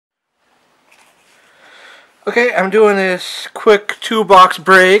Okay, I'm doing this quick 2-box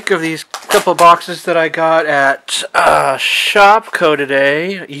break of these couple boxes that I got at Shopko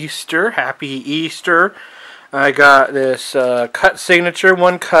today. Easter, happy Easter. I got this cut signature,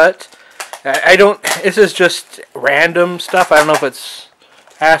 one cut. This is just random stuff. I don't know if it's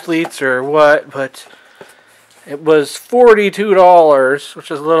athletes or what, but it was $42, which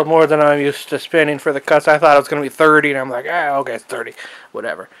is a little more than I'm used to spending for the cuts. I thought it was going to be $30, and I'm like, okay, it's $30.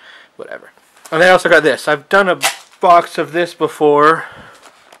 Whatever. And I also got this. I've done a box of this before.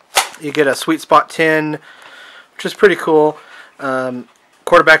 You get a Sweet Spot 10, which is pretty cool.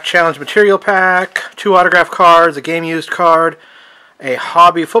 Quarterback Challenge Material Pack, 2 autograph cards, a game used card, a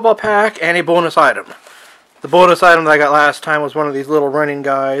hobby football pack, and a bonus item. The bonus item that I got last time was one of these little running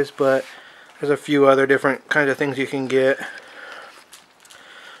guys, but there's a few other different kinds of things you can get.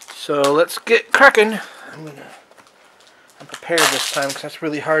 So let's get cracking. I'm prepared this time because that's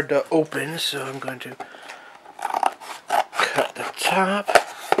really hard to open, so I'm going to cut the top.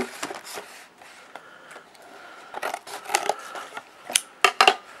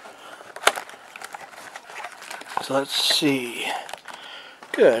 So let's see.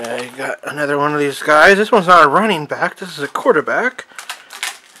 Good, I got another one of these guys. This one's not a running back, this is a quarterback.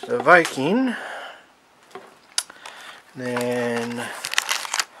 It's a Viking. Then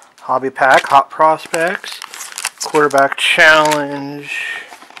hobby pack, hot prospects. Quarterback Challenge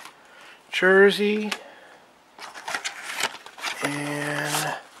jersey,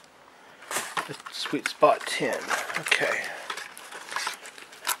 and the Sweet Spot 10. Okay.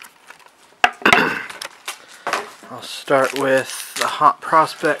 I'll start with the Hot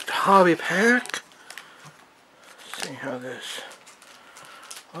Prospect Hobby Pack. See how this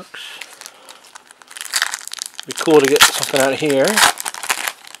looks. Be cool to get something out of here.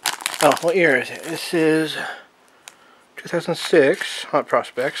 Oh, what year is it? This is 2006, Hot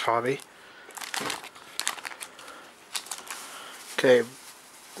Prospects, Hobby. Okay,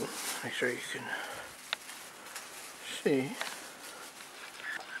 make sure you can see.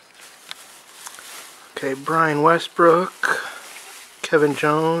 Okay, Brian Westbrook, Kevin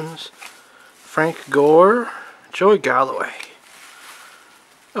Jones, Frank Gore, Joey Galloway.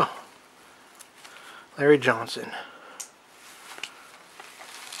 Oh, Larry Johnson.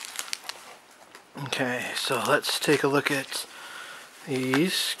 Okay, so let's take a look at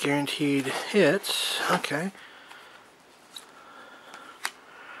these guaranteed hits. Okay.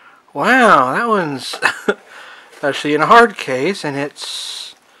 Wow, that one's actually in a hard case, and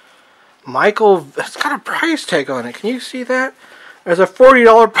it's Michael. It's got a price tag on it. Can you see that? There's a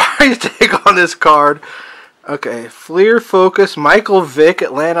 $40 price tag on this card. Okay, Fleer Focus, Michael Vick,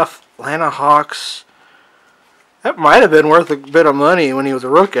 Atlanta Hawks. That might have been worth a bit of money when he was a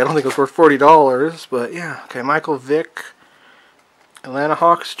rookie. I don't think it was worth $40, but yeah. Okay, Michael Vick, Atlanta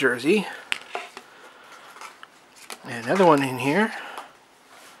Hawks jersey. And another one in here.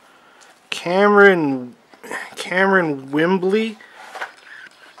 Cameron Wembley,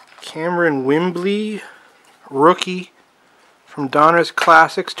 rookie from Donruss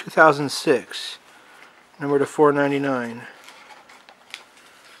Classics 2006, number to 499.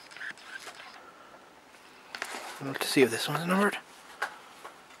 Let's see if this one's numbered.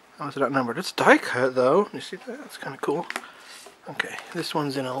 How is it not numbered? It's die cut though. You see that? That's kind of cool. Okay, this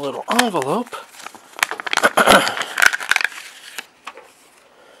one's in a little envelope.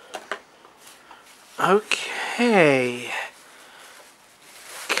 Okay.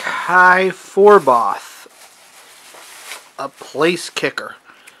 Kai Forbath, a place kicker.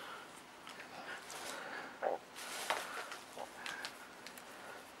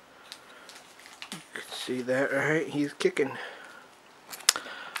 See that, right? He's kicking.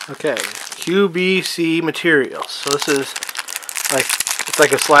 Okay, QBC Materials. So this is it's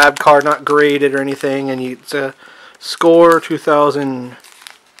like a slab card, not graded or anything, and it's a Score 2000.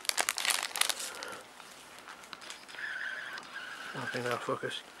 I don't think that'll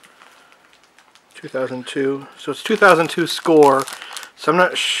focus. 2002. So it's 2002 Score. So I'm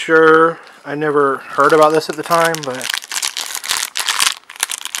not sure. I never heard about this at the time, but.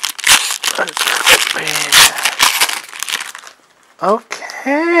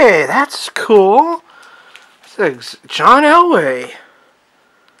 Okay, that's cool. It's John Elway.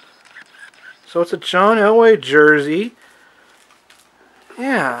 So it's a John Elway jersey.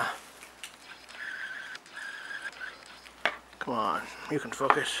 Yeah. Come on, you can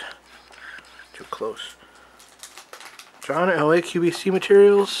focus. Too close. John Elway QBC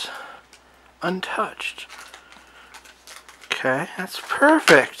Materials, untouched. Okay, that's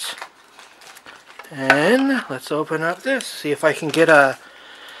perfect. And let's open up this. See if I can get a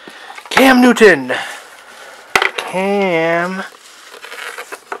Cam Newton. Cam.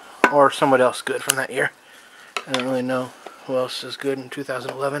 Or someone else good from that year. I don't really know who else is good in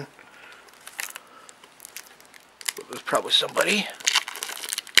 2011. It was probably somebody.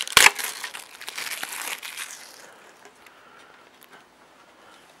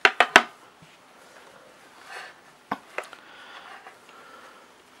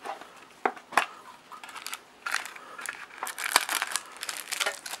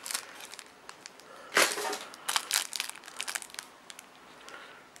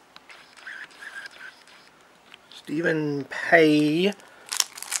 Stephen Pay.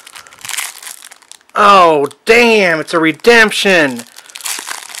 Oh, damn, it's a redemption.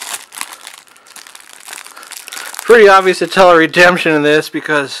 Pretty obvious to tell a redemption in this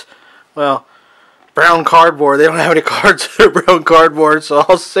because, well, brown cardboard. They don't have any cards that are brown cardboard, so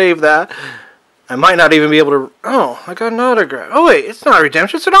I'll save that. I might not even be able to... Oh, I got an autograph. Oh, wait, it's not a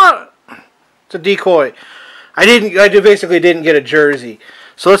redemption. It's a decoy. I basically didn't get a jersey.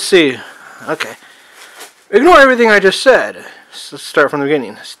 So let's see. Okay. Ignore everything I just said. So let's start from the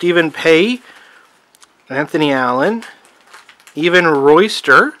beginning. Stephen Pay, Anthony Allen, Evan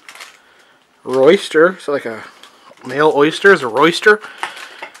Royster. Royster, so like a male oyster is a royster.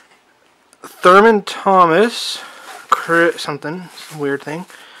 Thurman Thomas, some weird thing.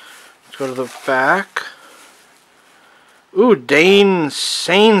 Let's go to the back. Ooh, Dane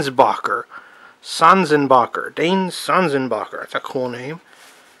Sanzenbacher. Dane Sanzenbacher. That's a cool name.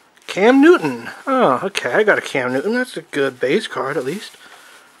 Cam Newton. Oh, okay, I got a Cam Newton. That's a good base card, at least.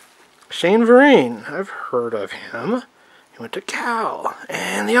 Shane Vereen. I've heard of him. He went to Cal.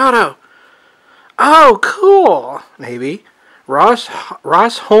 And the auto. Oh, cool. Maybe. Ross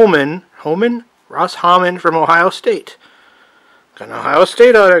Holman. Ross Holman from Ohio State. Got an Ohio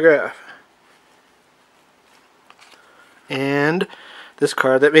State autograph. And this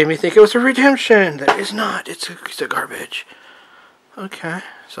card that made me think it was a redemption. That is not. It's a garbage. Okay,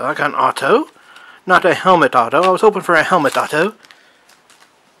 so I got an auto. Not a helmet auto. I was hoping for a helmet auto.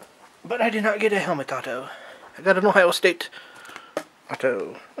 But I did not get a helmet auto. I got an Ohio State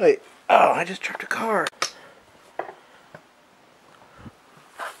auto. Wait. Oh, I just dropped a card.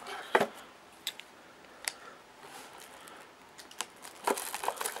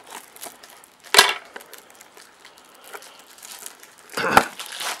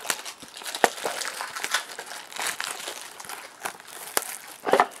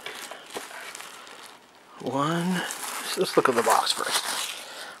 Let's look at the box first.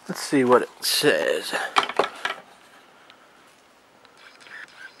 Let's see what it says.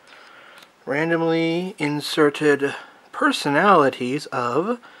 Randomly inserted personalities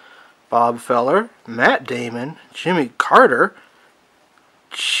of Bob Feller, Matt Damon, Jimmy Carter,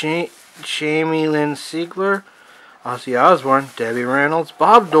 Jamie Lynn Sigler, Ozzy Osbourne, Debbie Reynolds,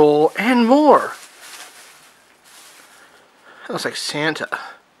 Bob Dole, and more. That looks like Santa.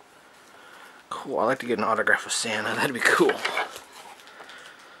 Cool, I'd like to get an autograph of Santa. That'd be cool.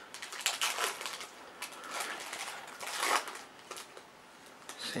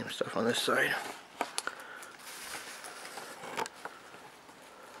 Same stuff on this side.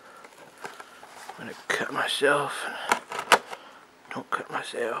 I'm gonna cut myself. Don't cut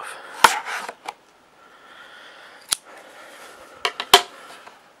myself.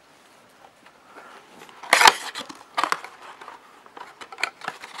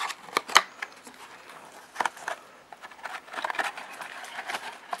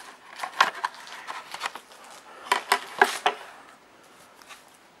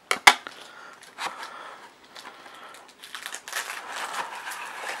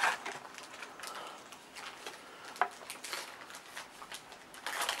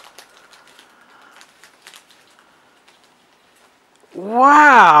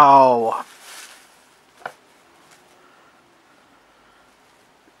 Wow!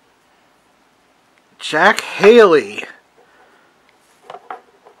 Jack Haley,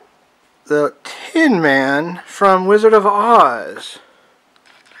 the Tin Man from Wizard of Oz.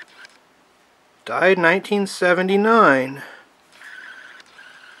 Died 1979.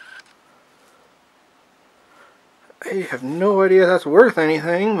 I have no idea if that's worth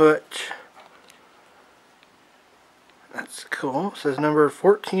anything, but that's cool. It says number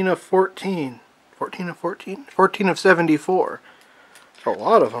 14 of 14. 14 of 14? 14 of 74. That's a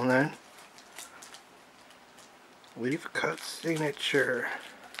lot of them then. Leaf cut signature.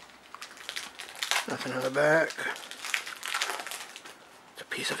 Nothing on the back. It's a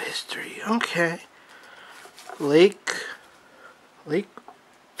piece of history. Okay. Lake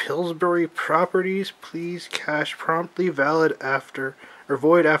Pillsbury Properties. Please cash promptly. Valid after or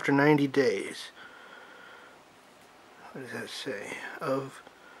void after 90 days. What does that say?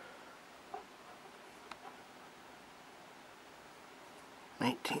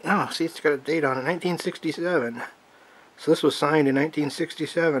 Oh, see, it's got a date on it, 1967. So this was signed in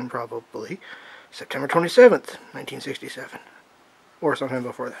 1967, probably. September 27th, 1967. Or sometime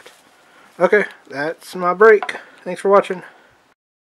before that. Okay, that's my break. Thanks for watching.